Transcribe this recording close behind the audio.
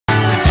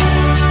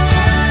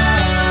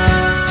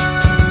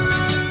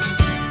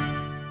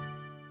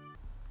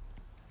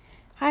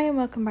Hi and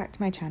welcome back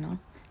to my channel.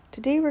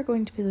 Today we're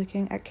going to be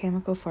looking at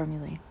chemical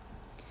formulae.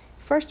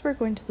 First we're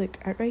going to look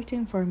at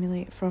writing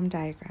formulae from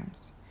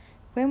diagrams.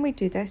 When we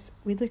do this,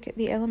 we look at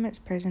the elements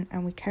present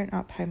and we count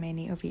up how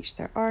many of each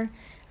there are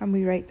and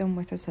we write them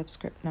with a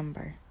subscript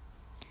number.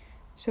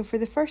 So for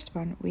the first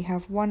one we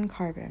have 1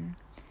 carbon.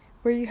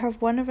 Where you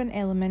have one of an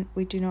element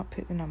we do not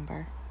put the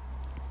number.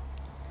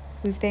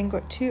 We've then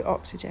got 2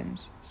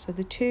 oxygens, so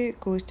the 2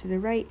 goes to the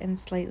right and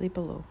slightly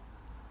below.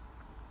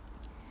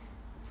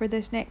 For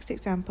this next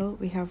example,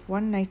 we have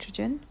 1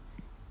 nitrogen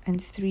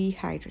and 3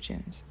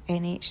 hydrogens,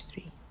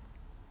 NH3.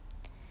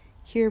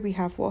 Here we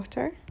have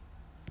water.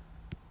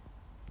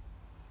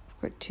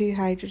 We've got 2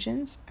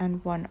 hydrogens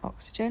and 1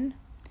 oxygen.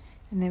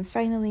 And then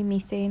finally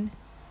methane,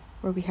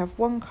 where we have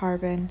 1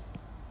 carbon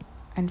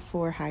and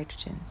 4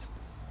 hydrogens.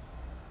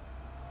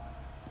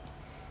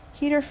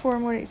 Here are 4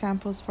 more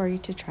examples for you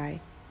to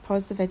try.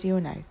 Pause the video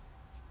now.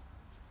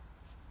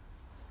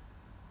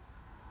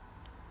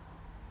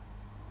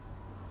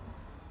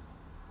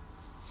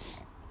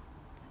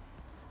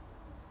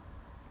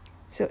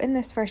 So in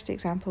this first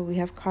example we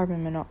have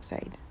carbon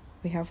monoxide.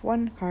 We have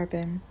 1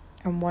 carbon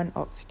and 1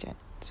 oxygen,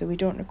 so we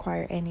don't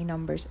require any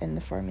numbers in the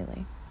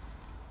formulae.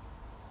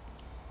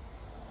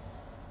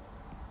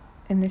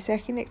 In the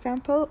second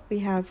example we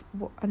have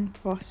 1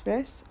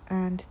 phosphorus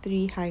and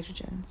 3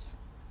 hydrogens.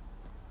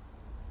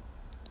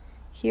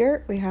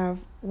 Here we have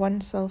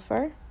 1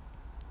 sulfur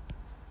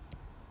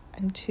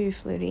and 2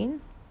 fluorine.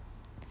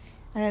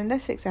 And in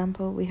this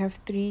example we have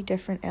 3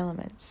 different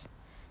elements.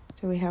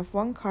 So we have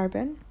 1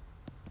 carbon,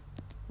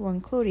 1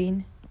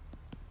 chlorine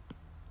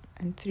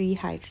and 3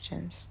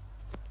 hydrogens.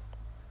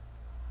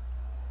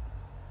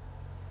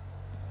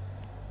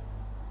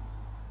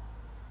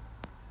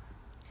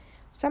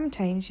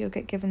 Sometimes you'll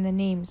get given the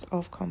names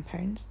of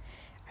compounds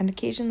and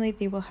occasionally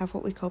they will have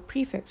what we call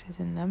prefixes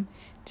in them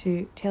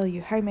to tell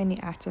you how many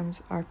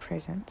atoms are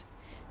present.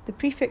 The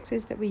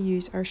prefixes that we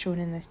use are shown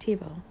in this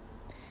table.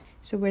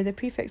 So where the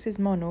prefix is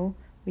mono,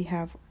 we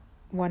have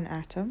 1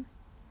 atom.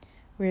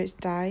 Where it's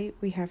di,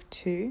 we have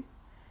 2.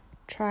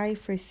 Tri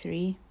for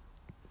 3,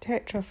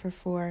 tetra for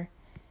 4,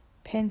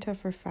 penta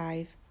for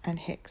 5 and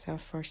hexa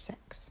for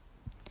 6.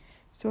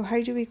 So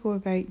how do we go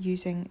about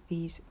using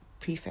these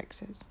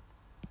prefixes?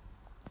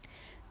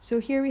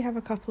 So here we have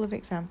a couple of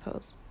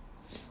examples.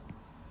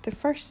 The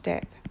first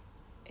step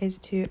is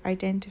to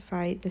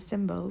identify the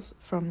symbols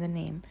from the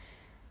name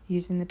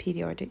using the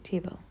periodic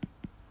table.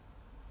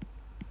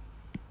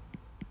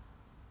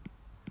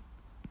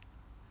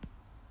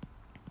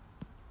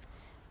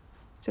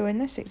 So in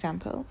this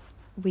example,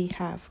 we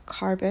have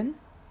carbon,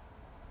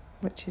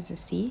 which is a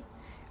C,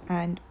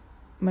 and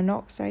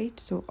monoxide,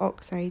 so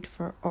oxide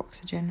for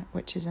oxygen,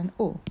 which is an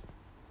O.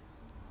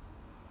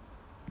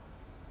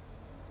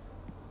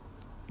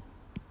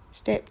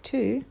 Step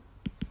 2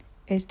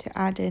 is to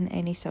add in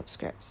any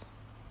subscripts.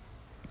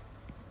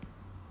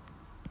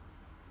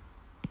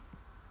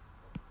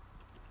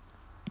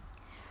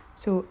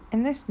 So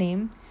in this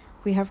name,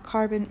 we have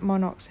carbon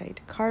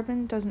monoxide.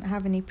 Carbon doesn't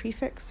have any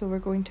prefix, so we're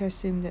going to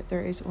assume that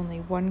there is only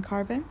 1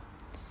 carbon.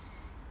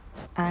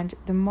 And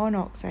the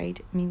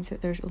monoxide means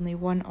that there's only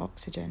 1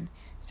 oxygen.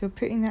 So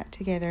putting that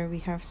together, we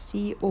have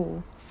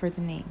CO for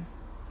the name.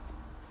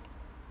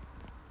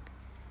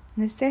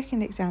 In the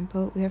second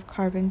example, we have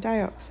carbon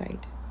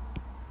dioxide.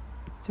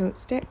 So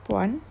step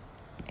 1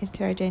 is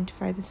to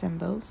identify the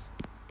symbols.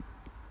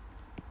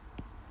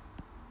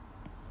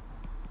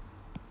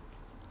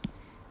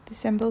 The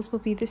symbols will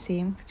be the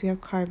same because we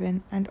have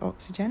carbon and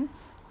oxygen.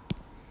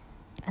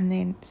 And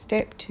then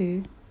step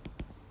 2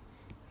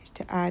 is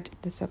to add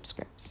the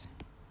subscripts.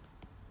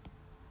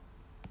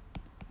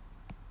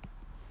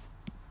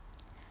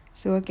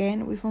 So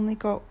again, we've only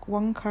got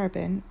 1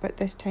 carbon, but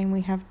this time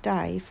we have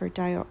di for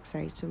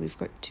dioxide, so we've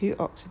got 2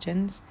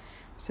 oxygens,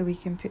 so we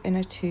can put in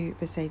a 2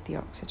 beside the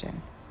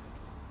oxygen.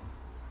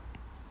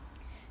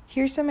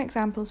 Here's some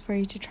examples for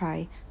you to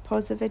try.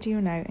 Pause the video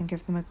now and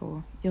give them a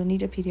go. You'll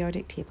need a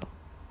periodic table.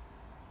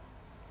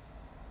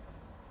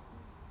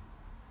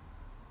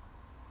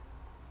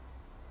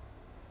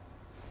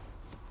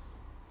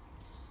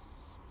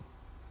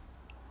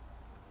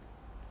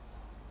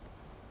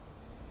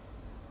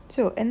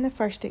 So in the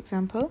first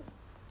example,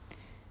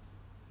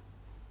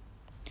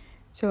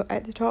 so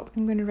at the top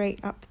I'm going to write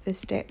up the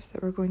steps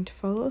that we're going to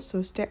follow.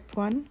 So step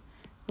 1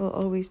 will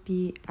always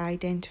be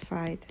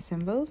identify the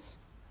symbols.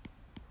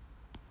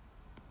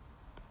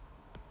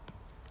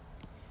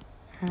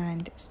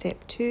 And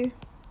step 2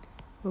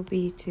 will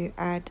be to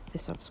add the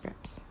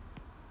subscripts.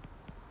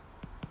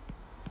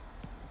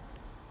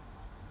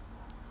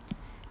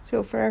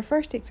 So for our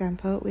first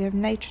example, we have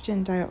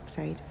nitrogen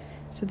dioxide.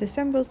 So the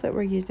symbols that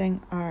we're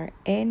using are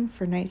N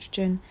for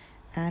nitrogen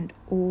and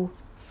O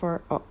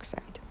for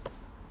oxide.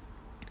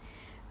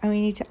 And we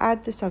need to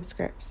add the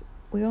subscripts.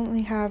 We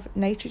only have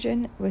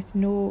nitrogen with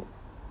no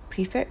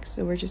prefix,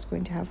 so we're just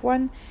going to have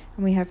 1.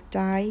 And we have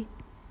di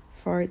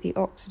for the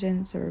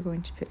oxygen, so we're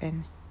going to put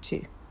in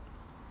 2.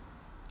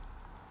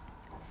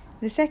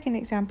 The second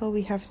example,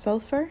 we have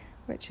sulfur,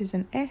 which is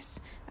an S,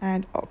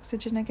 and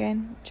oxygen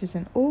again, which is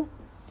an O.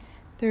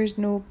 There is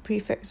no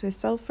prefix with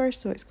sulfur,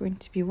 so it's going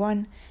to be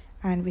 1.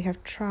 And we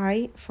have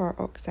tri for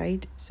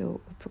oxide, so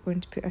we're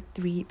going to put a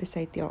 3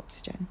 beside the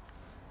oxygen.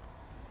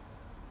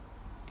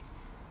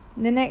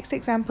 The next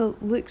example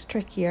looks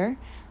trickier,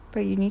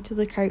 but you need to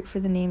look out for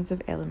the names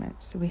of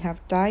elements. So we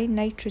have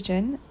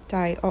dinitrogen,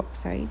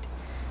 dioxide.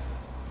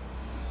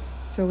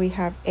 So we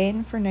have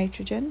N for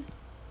nitrogen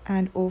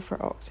and O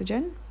for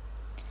oxygen.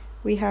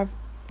 We have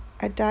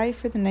a di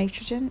for the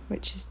nitrogen,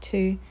 which is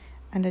 2,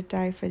 and a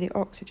di for the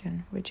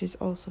oxygen, which is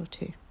also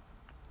 2.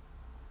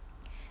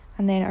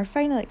 And then our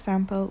final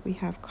example, we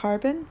have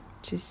carbon,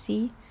 which is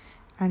C,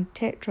 and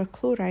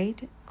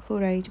tetrachloride,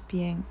 chloride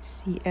being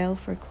Cl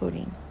for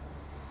chlorine.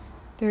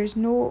 There is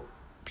no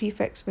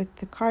prefix with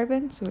the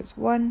carbon, so it's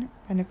 1,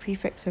 and a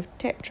prefix of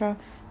tetra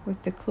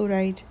with the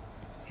chloride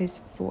is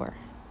 4.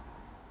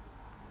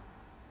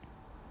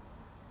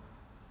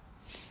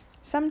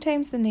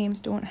 Sometimes the names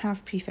don't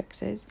have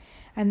prefixes,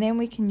 and then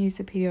we can use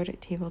the periodic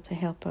table to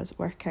help us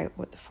work out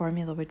what the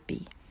formula would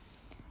be.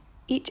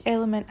 Each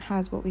element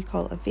has what we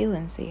call a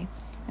valency,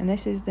 and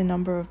this is the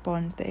number of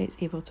bonds that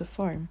it's able to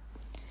form.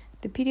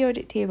 The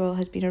periodic table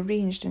has been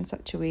arranged in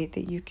such a way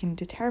that you can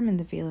determine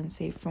the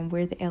valency from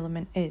where the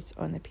element is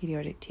on the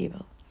periodic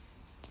table.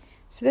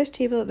 So this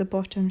table at the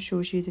bottom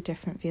shows you the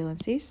different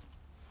valencies.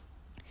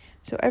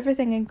 So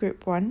everything in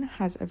group 1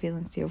 has a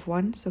valency of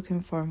 1, so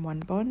can form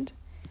 1 bond.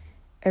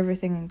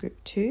 Everything in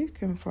group 2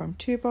 can form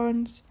 2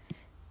 bonds.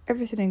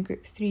 Everything in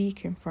group 3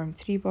 can form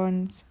 3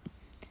 bonds.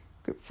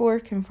 Group 4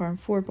 can form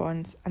 4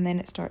 bonds, and then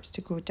it starts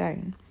to go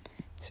down.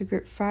 So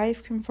group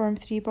 5 can form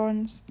 3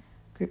 bonds.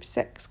 Group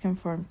 6 can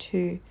form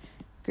 2,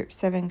 group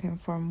 7 can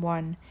form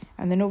 1,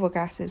 and the noble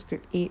gases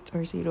group 8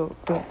 or 0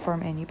 don't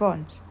form any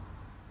bonds.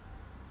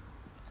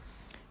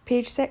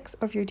 Page 6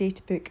 of your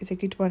data book is a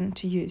good one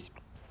to use,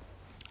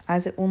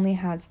 as it only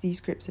has these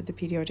groups of the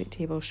periodic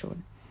table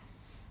shown.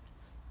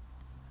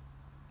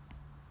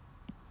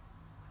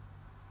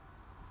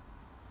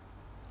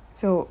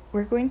 So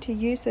we're going to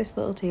use this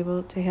little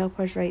table to help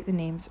us write the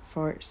names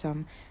for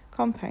some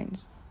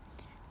compounds.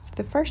 So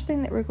the first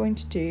thing that we're going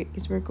to do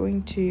is we're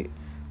going to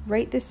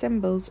write the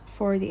symbols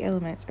for the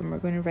elements, and we're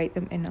going to write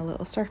them in a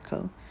little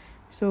circle.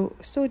 So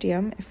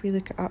sodium, if we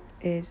look it up,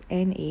 is Na,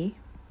 and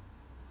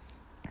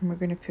we're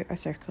going to put a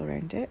circle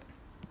around it.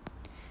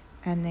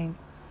 And then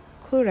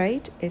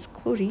chloride is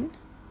chlorine,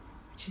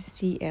 which is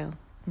Cl,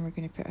 and we're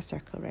going to put a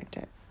circle around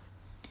it.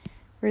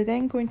 We're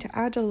then going to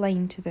add a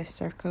line to this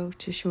circle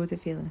to show the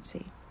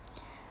valency.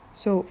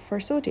 So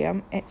for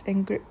sodium, it's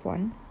in group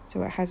 1,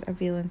 so it has a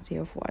valency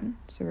of 1,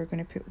 so we're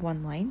going to put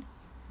 1 line.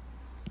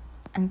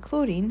 And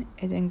chlorine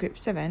is in group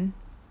 7,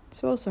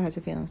 so also has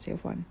a valency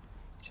of 1,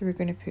 so we're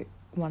going to put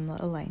 1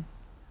 little line.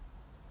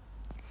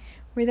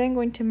 We're then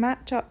going to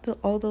match up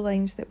all the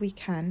lines that we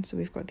can, so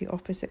we've got the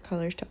opposite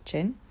colours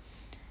touching.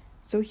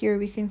 So here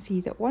we can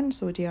see that 1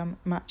 sodium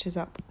matches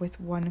up with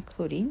 1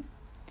 chlorine,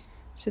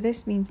 so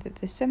this means that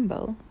the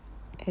symbol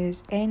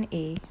is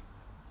NaCl.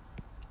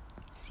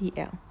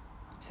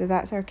 So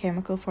that's our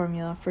chemical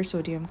formula for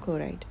sodium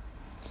chloride.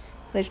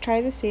 Let's try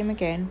the same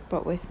again,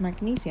 but with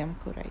magnesium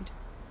chloride.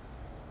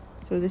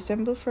 So the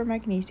symbol for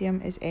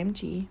magnesium is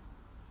Mg,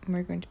 and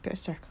we're going to put a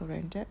circle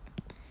around it.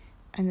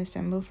 And the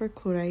symbol for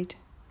chloride,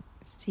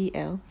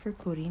 Cl for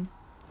chlorine.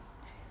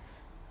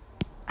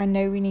 And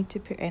now we need to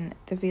put in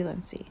the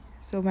valency.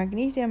 So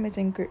magnesium is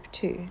in group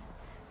 2,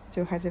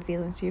 so has a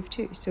valency of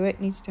 2, so it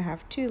needs to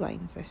have 2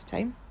 lines this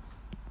time.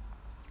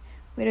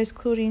 Whereas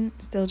chlorine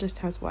still just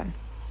has 1.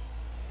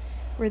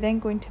 We're then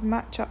going to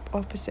match up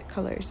opposite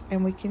colours,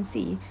 and we can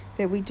see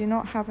that we do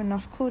not have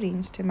enough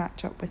chlorines to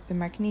match up with the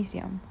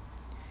magnesium.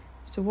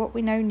 So what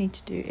we now need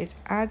to do is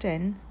add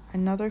in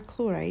another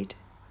chloride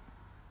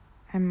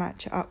and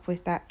match it up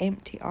with that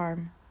empty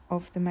arm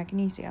of the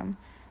magnesium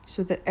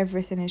so that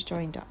everything is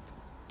joined up.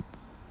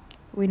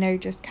 We now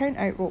just count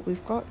out what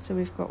we've got, so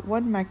we've got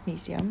 1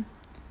 magnesium,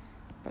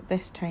 but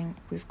this time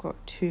we've got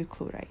 2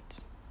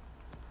 chlorides.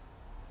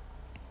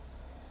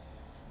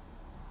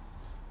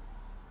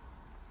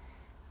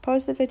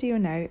 Pause the video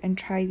now and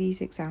try these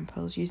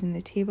examples using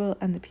the table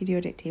and the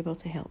periodic table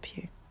to help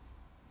you.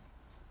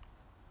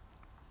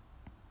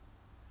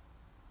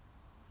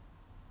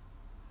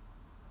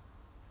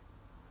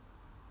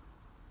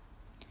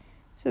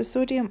 So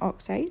sodium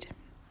oxide,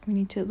 we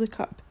need to look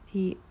up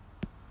the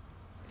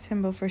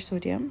symbol for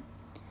sodium,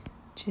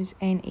 which is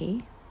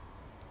Na.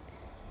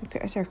 We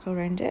put a circle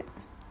around it,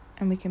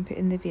 and we can put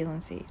in the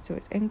valency. So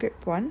it's in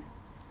group 1,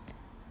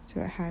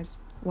 so it has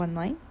 1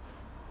 line.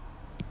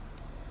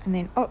 And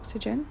then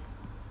oxygen,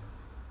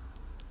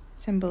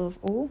 symbol of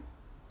O,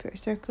 put a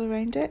circle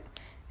around it,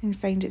 and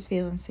find its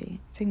valency.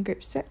 It's in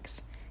group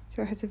 6,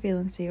 so it has a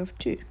valency of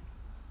 2.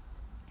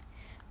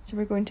 So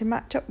we're going to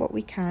match up what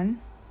we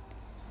can,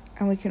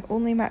 and we can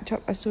only match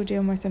up a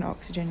sodium with an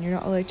oxygen. You're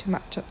not allowed to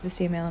match up the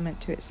same element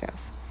to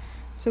itself.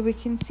 So we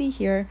can see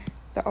here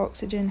that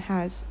oxygen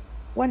has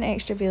 1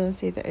 extra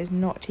valency that is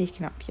not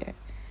taken up yet.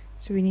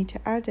 So we need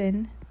to add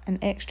in an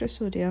extra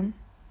sodium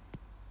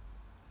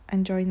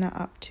and join that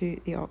up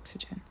to the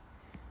oxygen.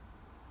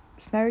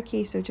 It's now a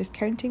case of just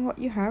counting what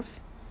you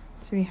have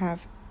So we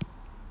have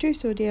 2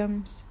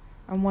 sodiums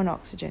and 1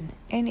 oxygen,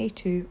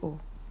 Na2O.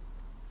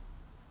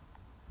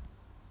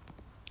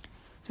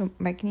 So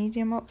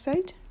magnesium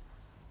oxide,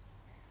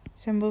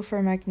 symbol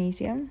for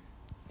magnesium,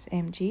 it's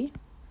Mg.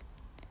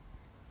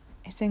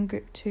 It's in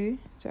group 2,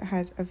 so it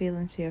has a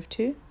valency of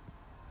 2.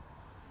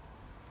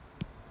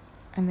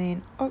 And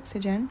then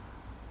oxygen,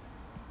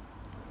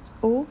 it's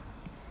O,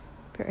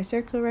 put a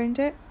circle around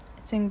it,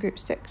 it's in group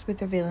 6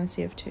 with a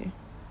valency of 2.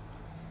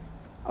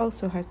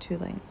 Also has 2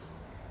 lines.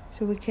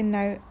 So we can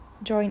now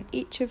join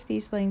each of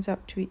these lines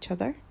up to each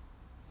other,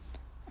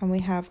 and we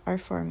have our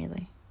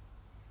formulae,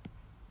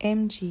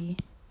 MgO.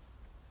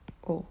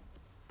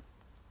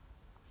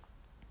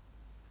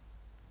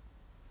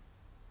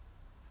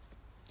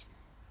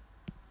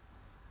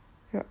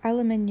 So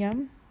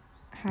aluminium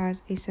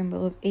has a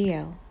symbol of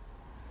Al.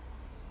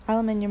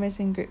 Aluminium is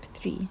in group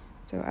 3,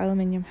 so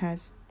aluminium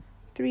has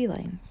 3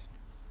 lines.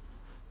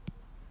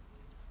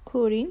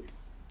 Chlorine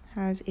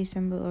has a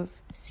symbol of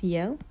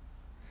Cl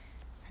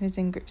and is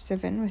in group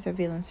 7 with a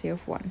valency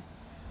of 1.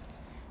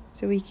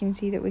 So we can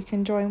see that we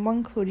can join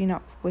one chlorine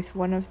up with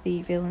one of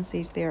the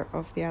valencies there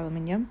of the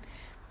aluminium,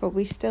 but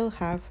we still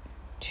have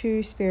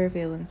 2 spare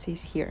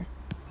valencies here.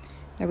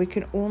 Now we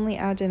can only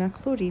add in a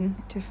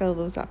chlorine to fill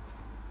those up.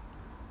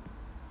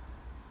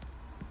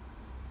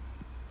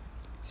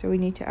 So we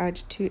need to add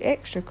 2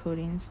 extra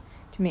chlorines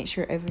to make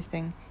sure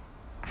everything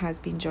has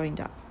been joined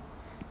up.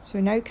 So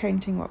now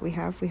counting what we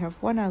have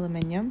 1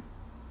 aluminium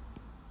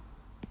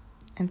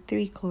and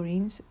 3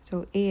 chlorines,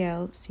 so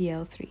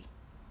AlCl3.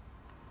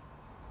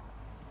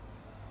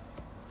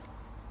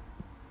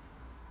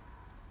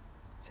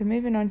 So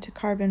moving on to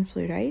carbon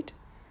fluoride.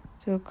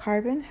 So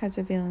carbon has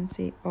a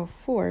valency of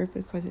 4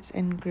 because it's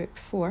in group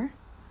 4.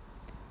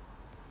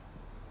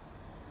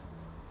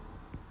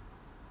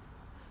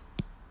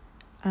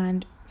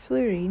 And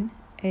fluorine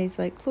is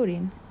like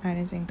chlorine and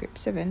is in group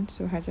 7,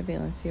 so has a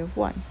valency of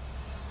 1.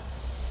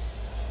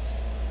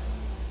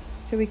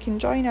 So we can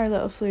join our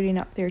little fluorine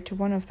up there to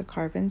one of the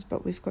carbons,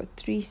 but we've got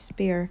 3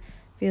 spare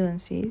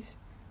valencies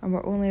and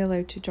we're only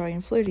allowed to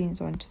join fluorines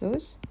onto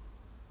those.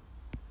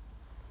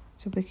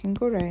 So we can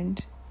go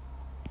around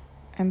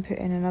and put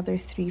in another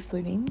 3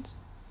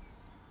 fluorines,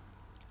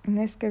 and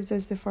this gives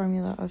us the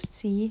formula of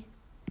CF4.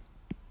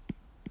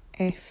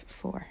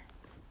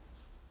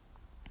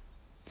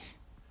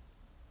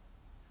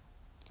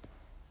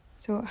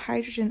 So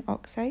hydrogen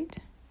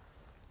oxide.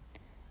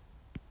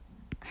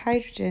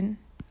 Hydrogen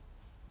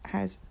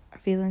has a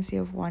valency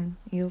of 1.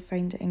 You'll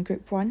find it in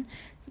group 1.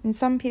 In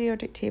some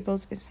periodic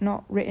tables it's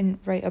not written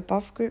right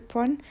above group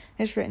 1,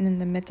 it's written in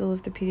the middle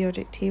of the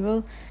periodic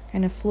table,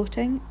 kind of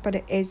floating, but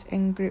it is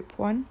in group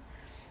 1.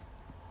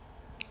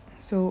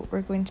 So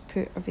we're going to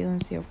put a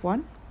valency of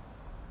 1.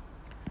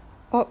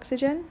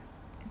 Oxygen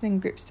is in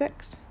group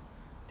 6,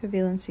 the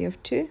valency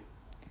of 2.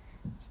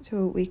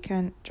 So we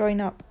can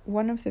join up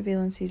one of the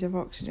valencies of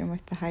oxygen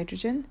with the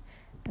hydrogen,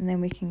 and then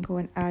we can go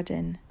and add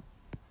in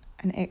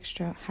an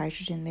extra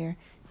hydrogen there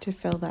to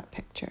fill that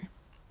picture.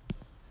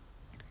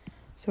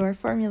 So our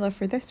formula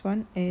for this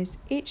one is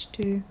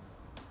H2O.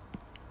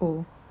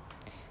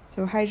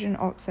 So hydrogen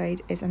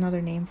oxide is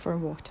another name for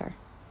water.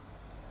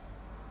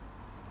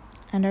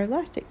 And our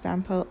last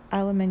example,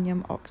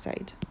 aluminium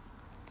oxide.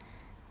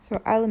 So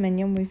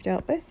aluminium we've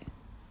dealt with,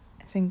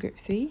 it's in group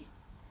 3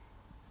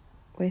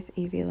 with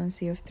a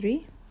valency of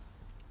 3.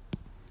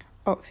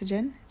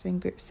 Oxygen is in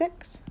group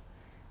 6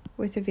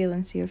 with a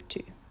valency of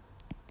 2.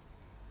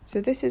 So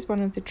this is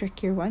one of the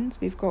trickier ones.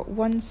 We've got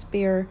 1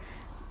 spare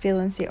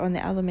valency on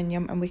the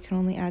aluminium and we can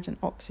only add an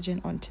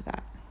oxygen onto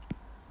that.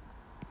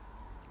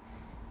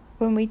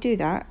 When we do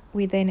that,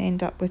 we then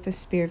end up with a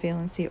spare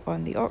valency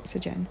on the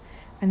oxygen,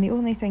 and the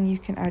only thing you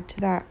can add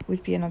to that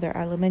would be another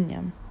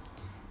aluminium.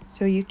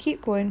 So you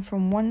keep going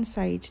from one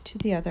side to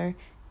the other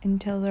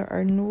until there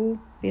are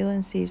no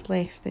valencies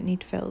left that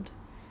need filled.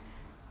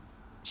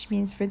 Which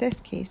means for this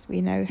case we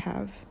now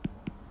have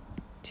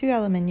 2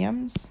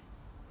 aluminiums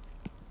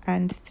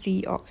and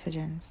 3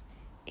 oxygens,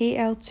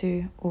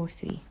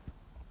 Al2O3.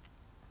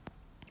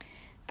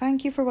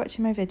 Thank you for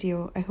watching my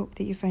video. I hope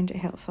that you found it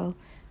helpful.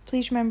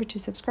 Please remember to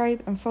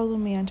subscribe and follow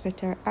me on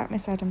Twitter at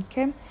Miss Adams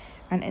Chem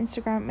and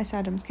Instagram Miss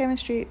Adams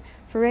Chemistry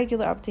for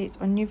regular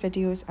updates on new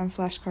videos and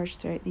flashcards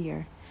throughout the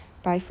year.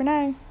 Bye for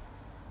now.